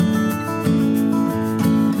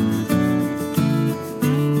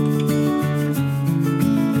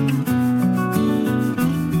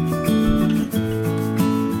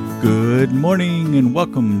morning and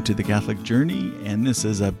welcome to the Catholic Journey. And this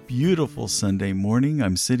is a beautiful Sunday morning.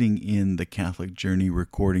 I'm sitting in the Catholic Journey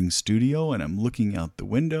recording studio and I'm looking out the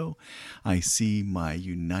window. I see my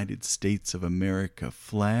United States of America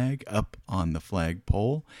flag up on the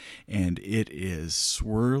flagpole, and it is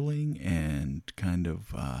swirling and kind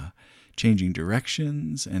of changing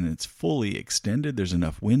directions, and it's fully extended. There's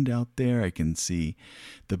enough wind out there. I can see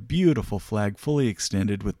the beautiful flag fully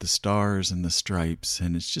extended with the stars and the stripes,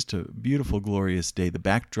 and it's just a beautiful, glorious day. The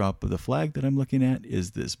backdrop of the flag that I'm looking at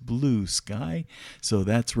is this blue sky, so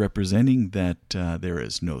that's representing that there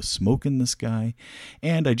is no smoke in the sky.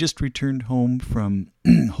 And I just returned home from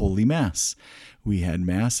Holy Mass. We had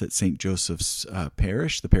Mass at St. Joseph's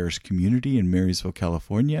Parish, the parish community in Marysville,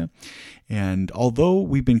 California. And although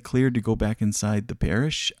we've been cleared to go back inside the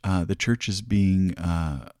parish, the church is being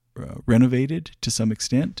renovated to some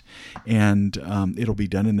extent, and it'll be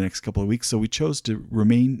done in the next couple of weeks. So we chose to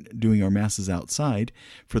remain doing our Masses outside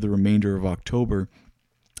for the remainder of October.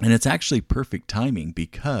 And it's actually perfect timing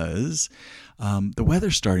because the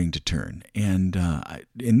weather's starting to turn. And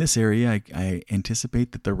in this area, I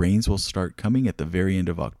anticipate that the rains will start coming at the very end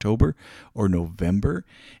of October or November.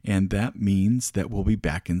 And that means that we'll be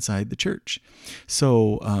back inside the church.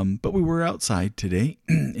 So, but we were outside today,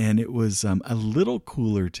 and it was a little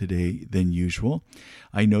cooler today than usual.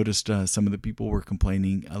 I noticed some of the people were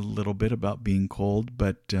complaining a little bit about being cold,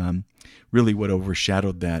 but really what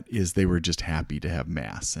overshadowed that is they were just happy to have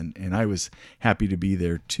Mass. And I was happy to be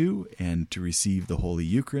there too, and to receive the Holy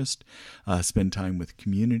Eucharist, spend time with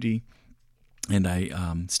community. And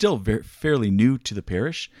I'm still fairly new to the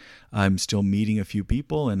parish. I'm still meeting a few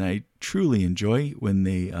people, and I truly enjoy when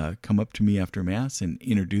they come up to me after Mass and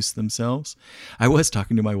introduce themselves. I was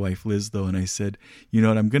talking to my wife, Liz, though, and I said, you know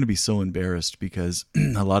what, I'm going to be so embarrassed because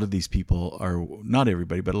a lot of these people are, not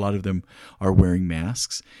everybody, but a lot of them are wearing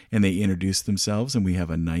masks, and they introduce themselves, and we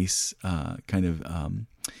have a nice kind of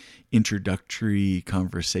introductory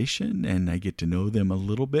conversation, and I get to know them a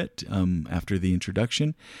little bit after the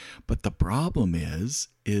introduction. But the problem is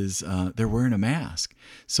they're wearing a mask.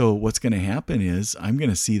 So what's going to happen is I'm going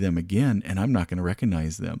to see them again, and I'm not going to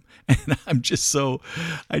recognize them. And I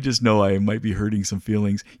just know I might be hurting some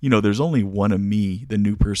feelings. You know, there's only one of me, the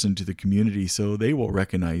new person to the community, so they will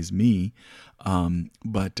recognize me.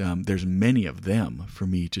 But there's many of them for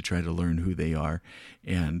me to try to learn who they are.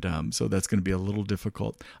 And so that's going to be a little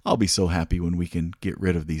difficult. I'll be so happy when we can get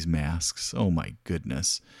rid of these masks. Oh my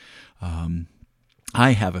goodness.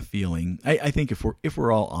 I have a feeling, I think if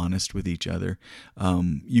we're all honest with each other,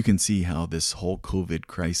 you can see how this whole COVID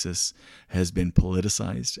crisis has been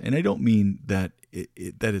politicized. And I don't mean that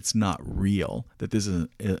that it's not real, that this is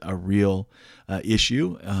a real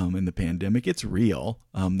issue in the pandemic. It's real.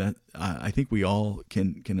 That I think we all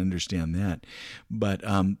can understand that. But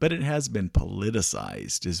it has been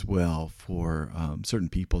politicized as well for certain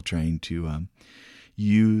people trying to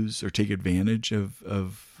use or take advantage of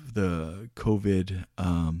the COVID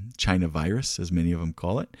China virus, as many of them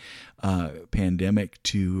call it, pandemic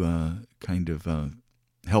to kind of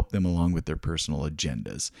help them along with their personal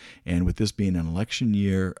agendas. And with this being an election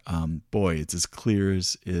year, boy, it's as clear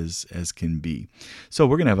as can be. So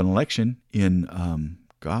we're going to have an election in,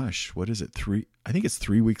 what is it? I think it's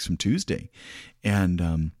 3 weeks from Tuesday.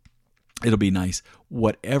 And it'll be nice.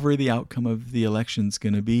 Whatever the outcome of the election's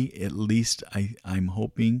going to be, at least I'm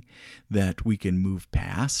hoping that we can move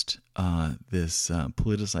past this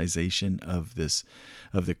politicization of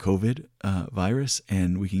the COVID virus,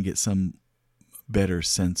 and we can get some better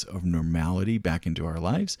sense of normality back into our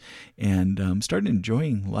lives and start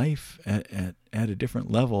enjoying life at a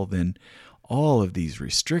different level than all of these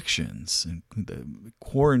restrictions and the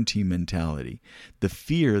quarantine mentality, the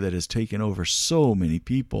fear that has taken over so many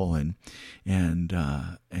people, and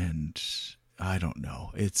I don't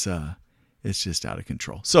know, it's just out of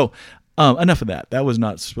control. So enough of that. That was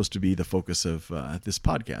not supposed to be the focus of this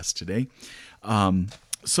podcast today.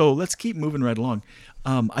 So let's keep moving right along.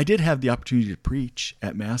 I did have the opportunity to preach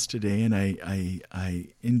at Mass today, and I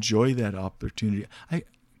enjoy that opportunity. I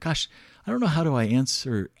don't know how do I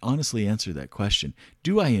honestly answer that question.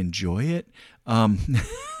 Do I enjoy it?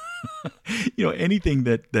 Anything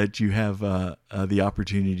that you have the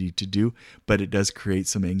opportunity to do, but it does create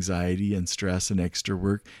some anxiety and stress and extra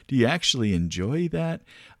work. Do you actually enjoy that?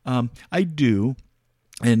 I do.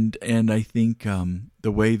 And I think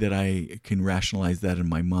the way that I can rationalize that in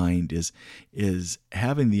my mind is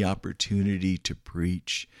having the opportunity to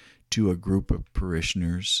preach to a group of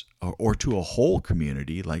parishioners or to a whole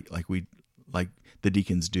community, like the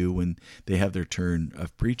deacons do when they have their turn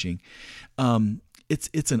of preaching.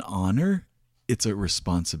 It's an honor. It's a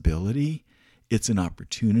responsibility. It's an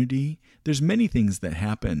opportunity. There's many things that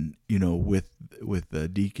happen, with the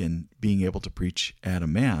deacon being able to preach at a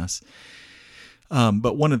mass.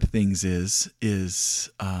 But one of the things is it's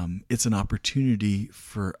an opportunity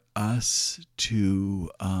for us to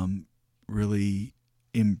really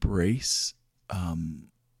embrace, the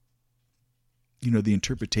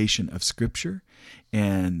interpretation of Scripture,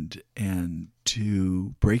 and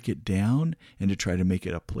to break it down and to try to make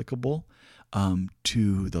it applicable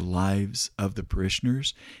to the lives of the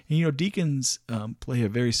parishioners. And deacons play a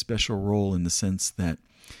very special role in the sense that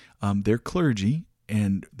they're clergy,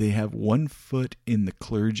 and they have one foot in the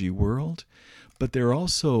clergy world, but they're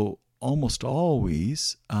also almost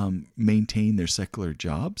always maintain their secular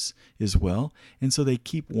jobs as well. And so they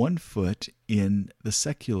keep one foot in the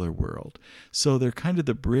secular world. So they're kind of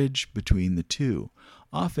the bridge between the two.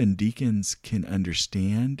 Often deacons can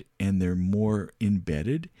understand, and they're more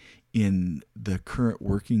embedded in the current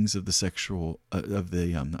workings of the secular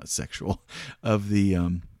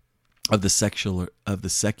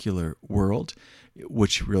world,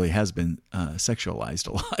 which really has been sexualized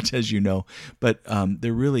a lot, as you know. But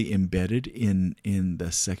they're really embedded in the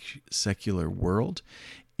secular world,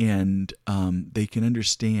 and they can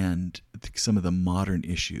understand some of the modern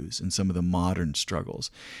issues and some of the modern struggles.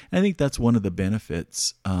 And I think that's one of the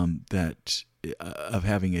benefits of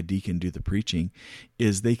having a deacon do the preaching,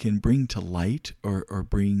 is they can bring to light or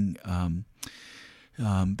bring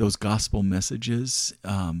those gospel messages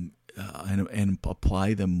and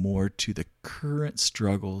apply them more to the current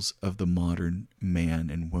struggles of the modern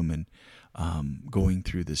man and woman going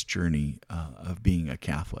through this journey of being a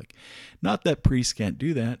Catholic. Not that priests can't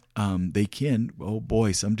do that. They can. Oh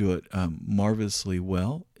boy, some do it marvelously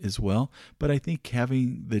well as well. But I think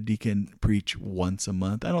having the deacon preach once a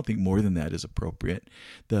month, I don't think more than that is appropriate.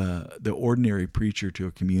 The ordinary preacher to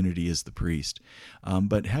a community is the priest.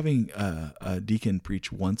 But having a deacon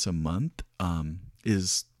preach once a month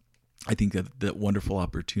is, I think, that wonderful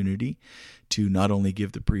opportunity to not only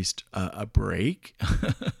give the priest a break,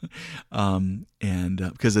 and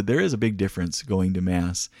because there is a big difference going to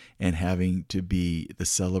Mass and having to be the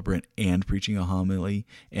celebrant and preaching a homily,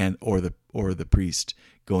 or the priest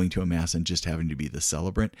going to a Mass and just having to be the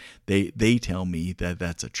celebrant. They tell me that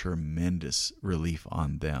that's a tremendous relief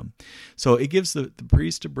on them. So it gives the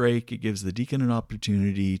priest a break. It gives the deacon an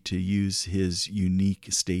opportunity to use his unique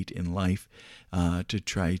state in life to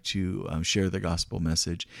try to share the gospel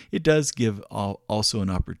message. It does give also an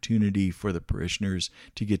opportunity for the parishioners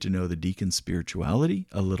to get to know the deacon's spirituality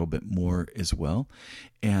a little bit more as well,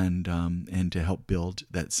 and to help build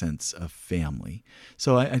that sense of family.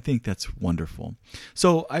 So I think that's wonderful.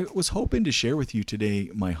 So I was hoping to share with you today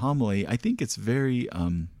my homily. I think it's very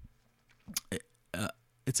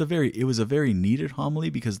it was a very needed homily,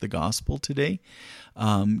 because the gospel today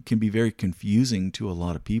can be very confusing to a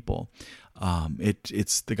lot of people.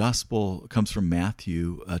 The gospel comes from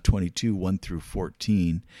Matthew 22, 1 through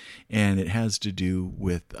 14, and it has to do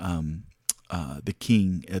with the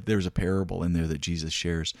king. There's a parable in there that Jesus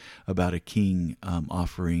shares about a king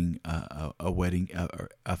offering a wedding,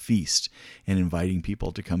 a feast, and inviting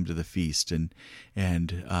people to come to the feast, and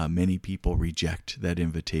many people reject that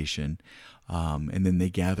invitation, and then they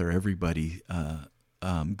gather everybody,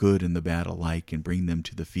 good and the bad alike, and bring them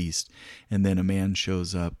to the feast. And then a man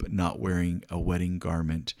shows up not wearing a wedding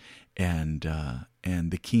garment, and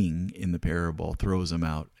the king in the parable throws him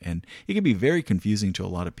out. And it can be very confusing to a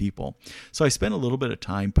lot of people. So I spent a little bit of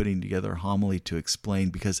time putting together a homily to explain,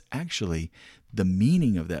 because actually the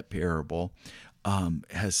meaning of that parable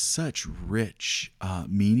has such rich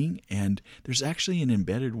meaning, and there's actually an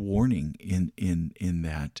embedded warning in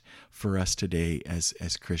that for us today as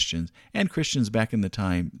Christians, and Christians back in the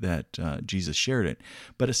time that Jesus shared it,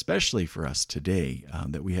 but especially for us today,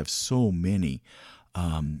 that we have so many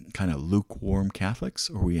kind of lukewarm Catholics,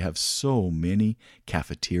 or we have so many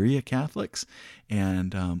cafeteria Catholics,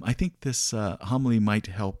 and I think this homily might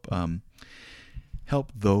help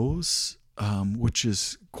those, which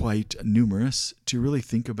is quite numerous, to really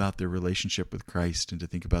think about their relationship with Christ, and to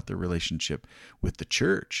think about their relationship with the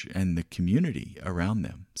church and the community around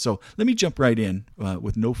them. So let me jump right in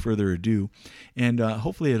with no further ado, and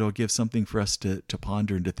hopefully it'll give something for us to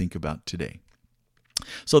ponder and to think about today.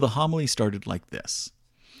 So the homily started like this.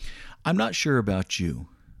 I'm not sure about you,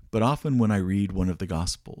 but often when I read one of the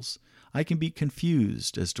Gospels, I can be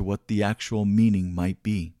confused as to what the actual meaning might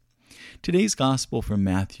be. Today's Gospel from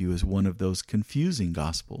Matthew is one of those confusing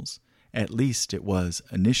Gospels. At least it was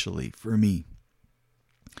initially for me.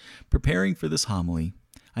 Preparing for this homily,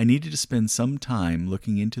 I needed to spend some time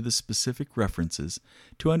looking into the specific references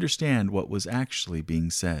to understand what was actually being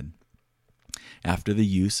said. After the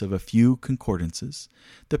use of a few concordances,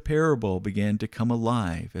 the parable began to come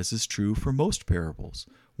alive, as is true for most parables,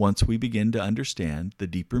 once we begin to understand the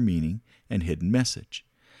deeper meaning and hidden message.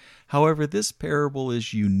 However, this parable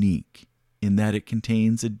is unique in that it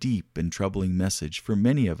contains a deep and troubling message for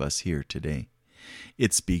many of us here today.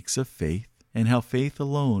 It speaks of faith and how faith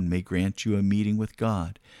alone may grant you a meeting with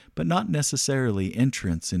God, but not necessarily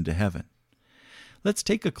entrance into heaven. Let's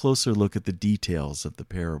take a closer look at the details of the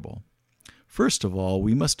parable. First of all,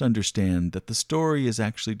 we must understand that the story is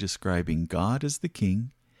actually describing God as the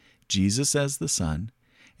King, Jesus as the Son,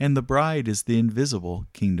 and the bride as the invisible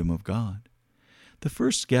kingdom of God. The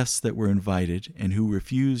first guests that were invited and who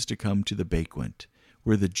refused to come to the banquet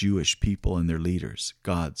were the Jewish people and their leaders,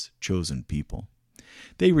 God's chosen people.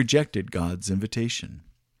 They rejected God's invitation.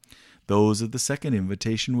 Those of the second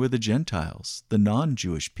invitation were the Gentiles, the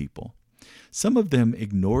non-Jewish people. Some of them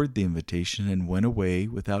ignored the invitation and went away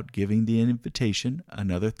without giving the invitation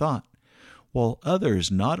another thought, while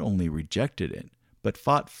others not only rejected it, but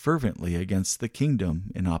fought fervently against the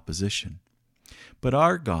kingdom in opposition. But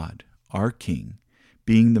our God, our King,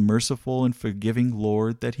 being the merciful and forgiving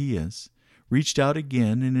Lord that He is, reached out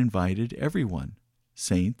again and invited everyone,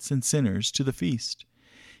 saints and sinners, to the feast.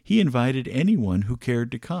 He invited anyone who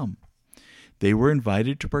cared to come. They were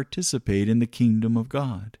invited to participate in the kingdom of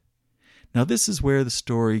God. Now this is where the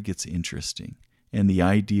story gets interesting, and the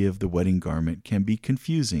idea of the wedding garment can be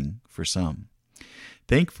confusing for some.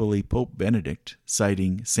 Thankfully, Pope Benedict,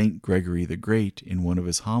 citing St. Gregory the Great in one of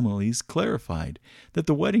his homilies, clarified that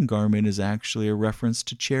the wedding garment is actually a reference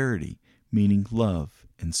to charity, meaning love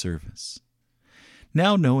and service.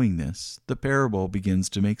 Now knowing this, the parable begins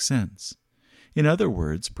to make sense. In other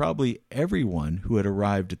words, probably everyone who had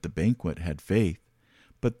arrived at the banquet had faith,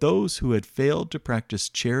 but those who had failed to practice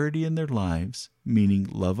charity in their lives, meaning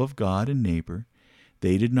love of God and neighbor,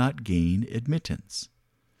 they did not gain admittance.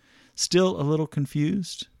 Still a little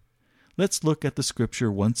confused? Let's look at the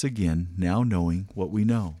scripture once again, now knowing what we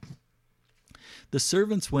know. The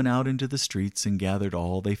servants went out into the streets and gathered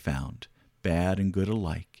all they found, bad and good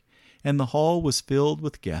alike, and the hall was filled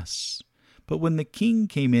with guests. But when the king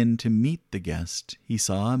came in to meet the guest, he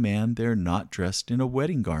saw a man there not dressed in a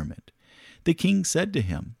wedding garment. The king said to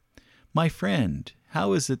him, "My friend,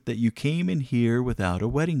 how is it that you came in here without a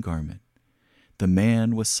wedding garment?" The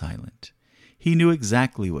man was silent. He knew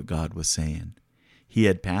exactly what God was saying. He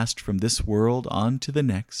had passed from this world on to the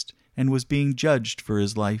next and was being judged for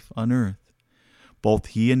his life on earth. Both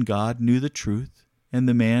he and God knew the truth, and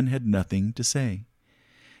the man had nothing to say.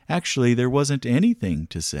 Actually, there wasn't anything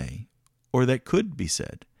to say, or that could be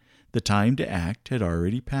said. The time to act had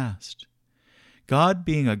already passed. God,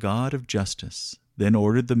 being a God of justice, then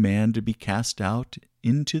ordered the man to be cast out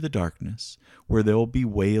into the darkness, where there will be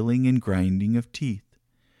wailing and grinding of teeth.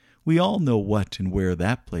 We all know what and where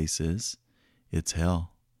that place is. It's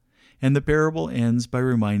hell. And the parable ends by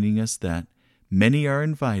reminding us that many are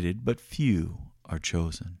invited, but few are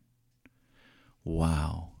chosen.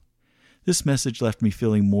 Wow. This message left me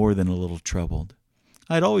feeling more than a little troubled.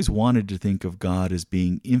 I'd always wanted to think of God as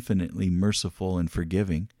being infinitely merciful and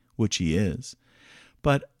forgiving, which He is.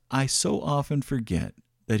 But I so often forget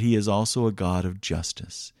that He is also a God of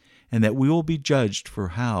justice, and that we will be judged for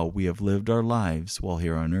how we have lived our lives while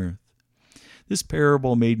here on earth. This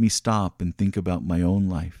parable made me stop and think about my own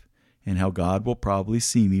life, and how God will probably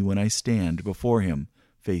see me when I stand before Him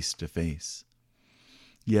face to face.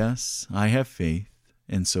 Yes, I have faith,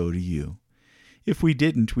 and so do you. If we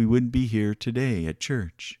didn't, we wouldn't be here today at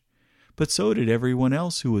church. But so did everyone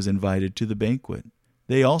else who was invited to the banquet.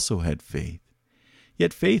 They also had faith.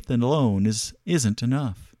 Yet faith alone isn't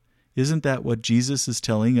enough. Isn't that what Jesus is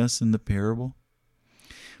telling us in the parable?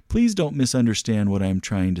 Please don't misunderstand what I am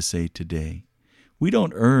trying to say today. We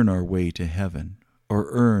don't earn our way to heaven or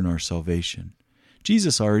earn our salvation.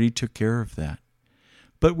 Jesus already took care of that.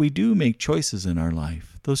 But we do make choices in our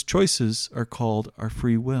life. Those choices are called our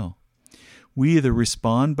free will. We either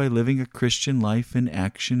respond by living a Christian life in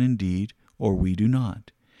action and deed, or we do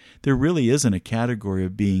not. There really isn't a category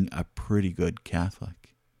of being a pretty good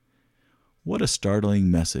Catholic. What a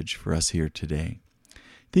startling message for us here today.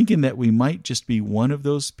 Thinking that we might just be one of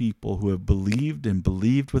those people who have believed and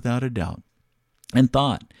believed without a doubt, and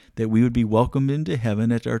thought that we would be welcomed into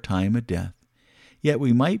heaven at our time of death. Yet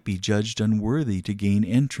we might be judged unworthy to gain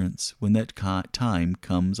entrance when that time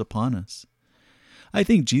comes upon us. I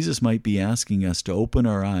think Jesus might be asking us to open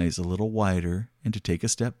our eyes a little wider and to take a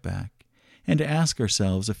step back and to ask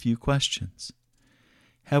ourselves a few questions.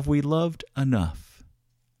 Have we loved enough?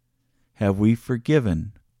 Have we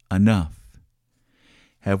forgiven enough?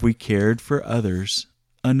 Have we cared for others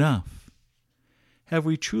enough? Have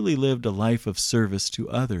we truly lived a life of service to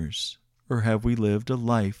others, or have we lived a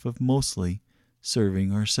life of mostly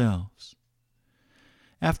serving ourselves?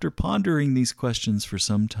 After pondering these questions for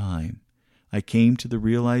some time, I came to the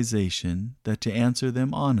realization that to answer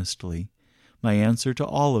them honestly, my answer to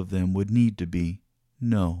all of them would need to be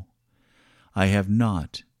no. I have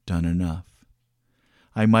not done enough.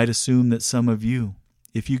 I might assume that some of you,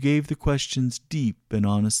 if you gave the questions deep and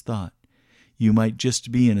honest thought, you might just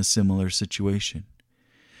be in a similar situation.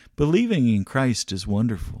 Believing in Christ is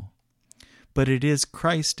wonderful, but it is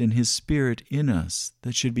Christ and His Spirit in us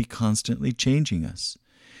that should be constantly changing us.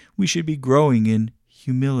 We should be growing in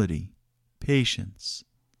humility, patience,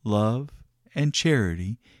 love, and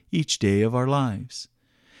charity each day of our lives.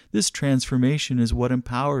 This transformation is what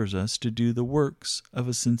empowers us to do the works of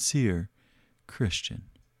a sincere Christian.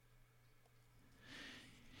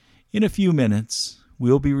 In a few minutes,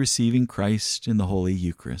 we'll be receiving Christ in the Holy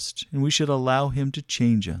Eucharist, and we should allow Him to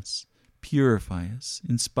change us, purify us,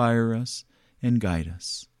 inspire us, and guide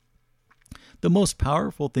us. The most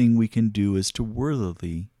powerful thing we can do is to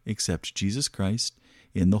worthily accept Jesus Christ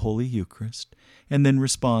in the Holy Eucharist and then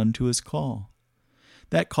respond to His call.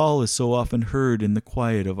 That call is so often heard in the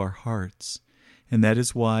quiet of our hearts, and that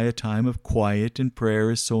is why a time of quiet and prayer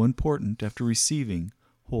is so important after receiving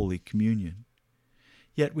Holy Communion.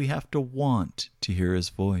 Yet we have to want to hear His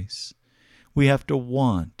voice. We have to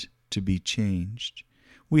want to be changed.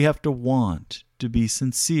 We have to want to be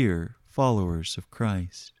sincere followers of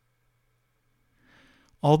Christ.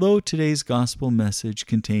 Although today's gospel message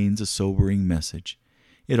contains a sobering message,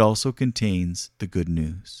 it also contains the good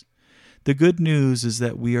news. The good news is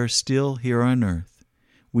that we are still here on earth.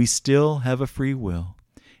 We still have a free will,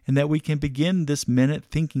 and that we can begin this minute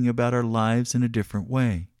thinking about our lives in a different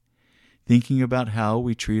way. Thinking about how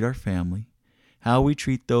we treat our family, how we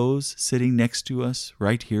treat those sitting next to us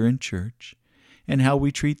right here in church, and how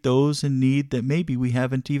we treat those in need that maybe we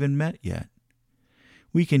haven't even met yet.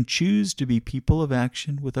 We can choose to be people of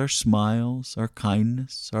action with our smiles, our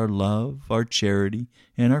kindness, our love, our charity,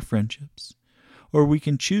 and our friendships. Or we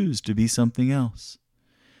can choose to be something else.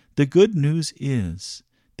 The good news is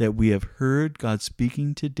that we have heard God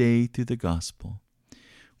speaking today through the gospel.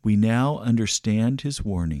 We now understand His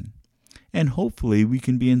warning, and hopefully we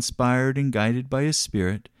can be inspired and guided by His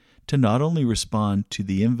Spirit to not only respond to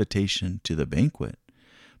the invitation to the banquet,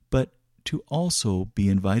 but to also be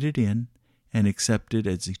invited in and accepted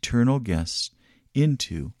as eternal guests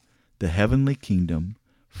into the heavenly kingdom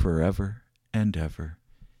forever and ever.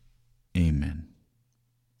 Amen.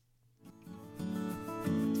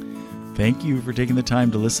 Thank you for taking the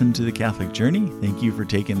time to listen to the Catholic Journey. Thank you for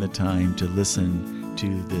taking the time to listen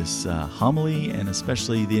to this homily and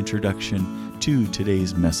especially the introduction to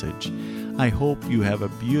today's message. I hope you have a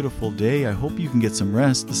beautiful day. I hope you can get some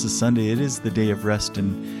rest. This is Sunday. It is the day of rest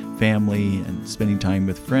and family and spending time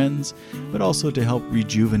with friends, but also to help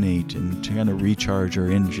rejuvenate and to kind of recharge our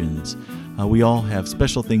engines. We all have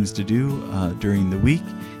special things to do during the week.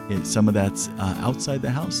 Some of that's outside the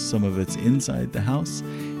house, some of it's inside the house,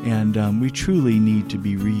 and we truly need to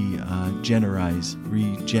be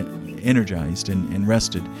energized and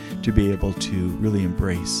rested to be able to really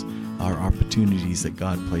embrace our opportunities that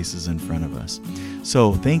God places in front of us.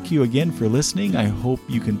 So thank you again for listening. I hope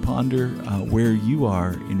you can ponder where you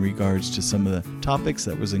are in regards to some of the topics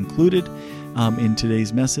that was included in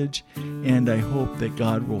today's message. And I hope that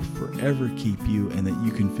God will forever keep you and that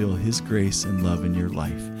you can feel His grace and love in your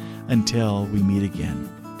life. Until we meet again,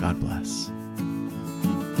 God bless.